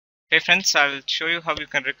Hey friends, I'll show you how you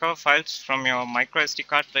can recover files from your microSD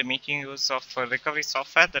card by making use of a recovery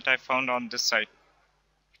software that I found on this site.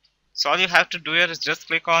 So all you have to do here is just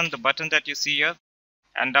click on the button that you see here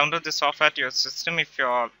and download the software to your system if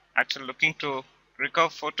you're actually looking to recover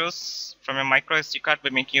photos from your microSD card by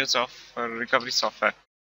making use of recovery software.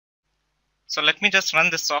 So let me just run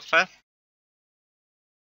this software.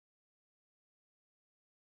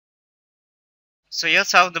 So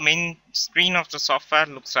here's how the main screen of the software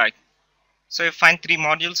looks like. So you find three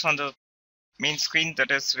modules on the main screen,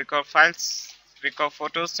 that is recover files, recover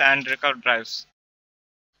photos and recover drives.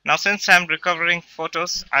 Now since I'm recovering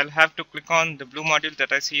photos, I'll have to click on the blue module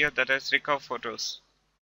that I see here, that is recover photos.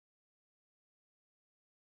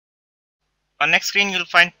 On next screen you'll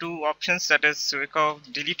find two options, that is recover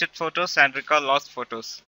deleted photos and recover lost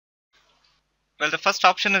photos. Well, the first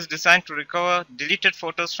option is designed to recover deleted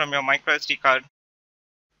photos from your microSD card,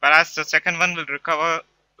 whereas the second one will recover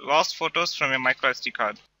lost photos from your microSD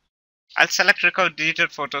card. I'll select recover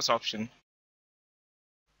deleted photos option.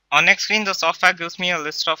 On next screen, the software gives me a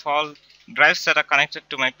list of all drives that are connected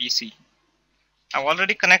to my PC. I've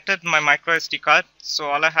already connected my microSD card, so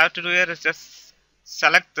all I have to do here is just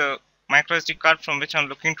select the microSD card from which I'm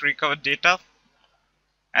looking to recover data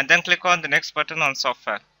and then click on the next button on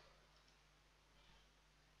software.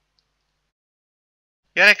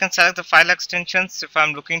 Here I can select the file extensions if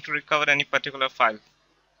I'm looking to recover any particular file.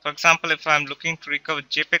 For example, if I'm looking to recover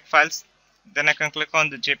JPEG files, then I can click on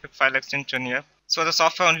the JPEG file extension here. So the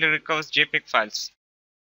software only recovers JPEG files.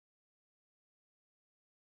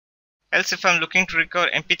 Else if I'm looking to recover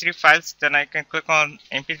MP3 files, then I can click on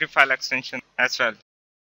MP3 file extension as well.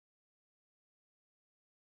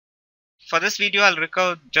 For this video I'll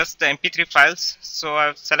recover just the MP3 files, so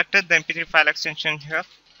I've selected the MP3 file extension here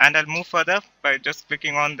and I'll move further by just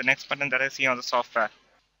clicking on the next button that I see on the software.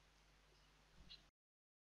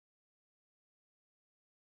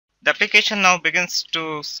 The application now begins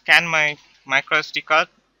to scan my microSD card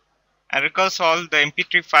and recovers all the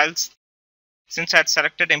MP3 files since I had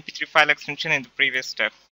selected MP3 file extension in the previous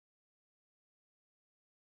step.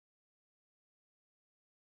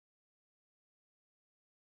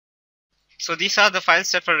 So these are the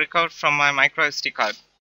files that were recovered from my microSD card.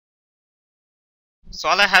 So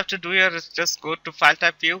all I have to do here is just go to file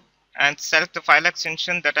type view and select the file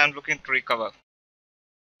extension that I'm looking to recover.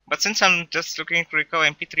 But since I'm just looking to recover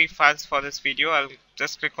MP3 files for this video, I'll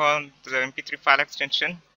just click on the MP3 file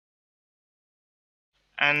extension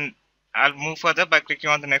and I'll move further by clicking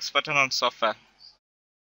on the next button on software.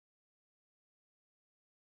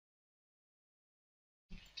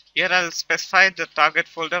 Here I'll specify the target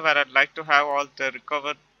folder where I'd like to have all the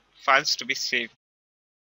recovered files to be saved.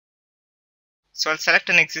 So I'll select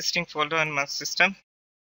an existing folder in my system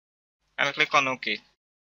and I'll click on OK.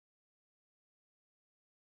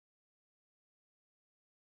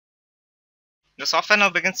 The software now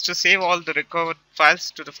begins to save all the recovered files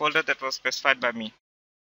to the folder that was specified by me.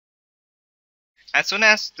 As soon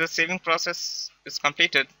as the saving process is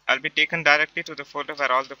completed, I'll be taken directly to the folder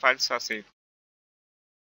where all the files are saved.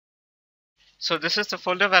 So this is the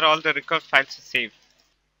folder where all the recovered files are saved.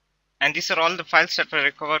 And these are all the files that were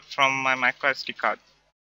recovered from my microSD card.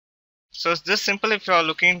 So it's this simple if you are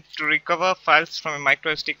looking to recover files from a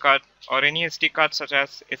microSD card or any SD card such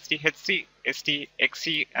as SDHC,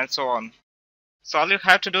 SDXC and so on. So all you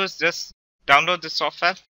have to do is just download this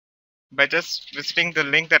software by just visiting the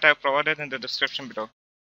link that I have provided in the description below.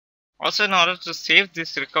 Also, in order to save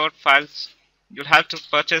these recovered files, you'll have to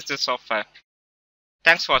purchase this software.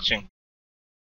 Thanks for watching.